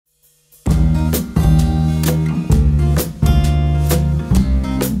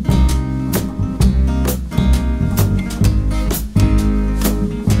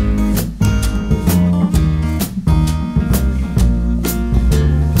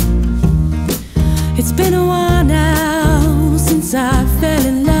It's been a while now since I fell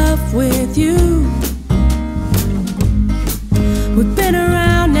in love with you. We've been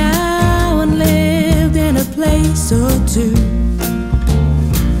around now and lived in a place or two,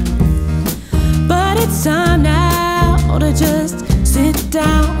 but it's time now to just sit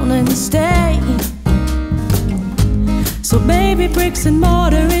down and stay. So baby, bricks and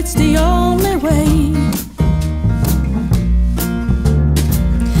mortar, it's the only way.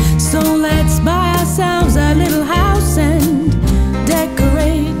 So let's buy ourselves a little house and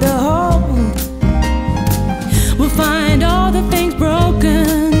decorate the home. We'll find all the things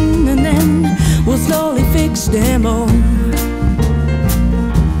broken and then we'll slowly fix them all.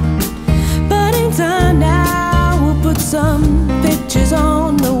 But in time now, we'll put some pictures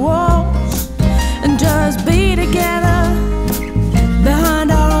on the walls and just be together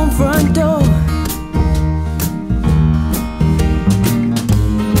behind our own front door.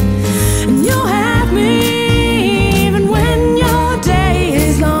 And you'll have me even when your day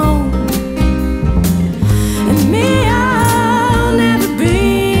is long, and me, I'll never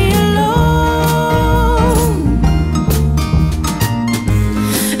be alone.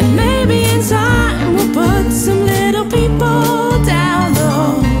 And maybe in time we'll put some little people down the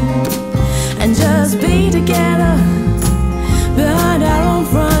hall and just be together behind our own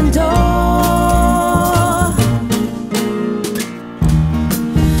front door.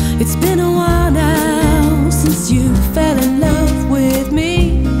 It's been a while now since you fell in love with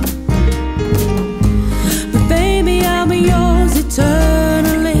me, but baby, I'll be yours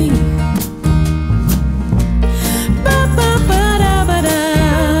eternally.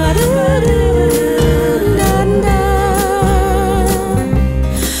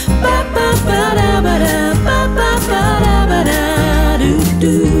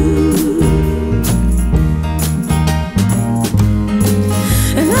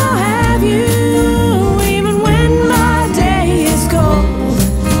 And I'll have you even when my day is cold,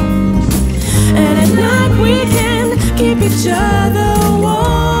 and at night we can keep each other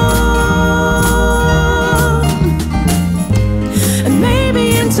warm. And maybe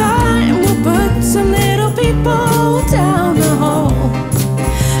in time we'll put some little people down the hall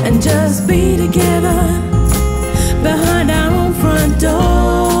and just be together behind our own front door.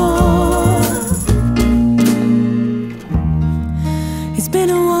 It's been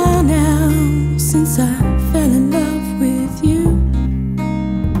a while now since I fell in love with you.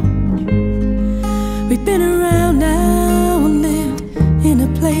 We've been around now and lived in a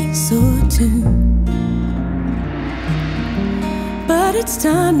place or two, but it's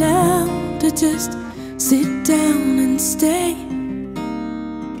time now to just sit down and stay.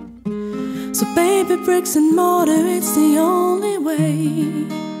 So baby, bricks and mortar, it's the only way.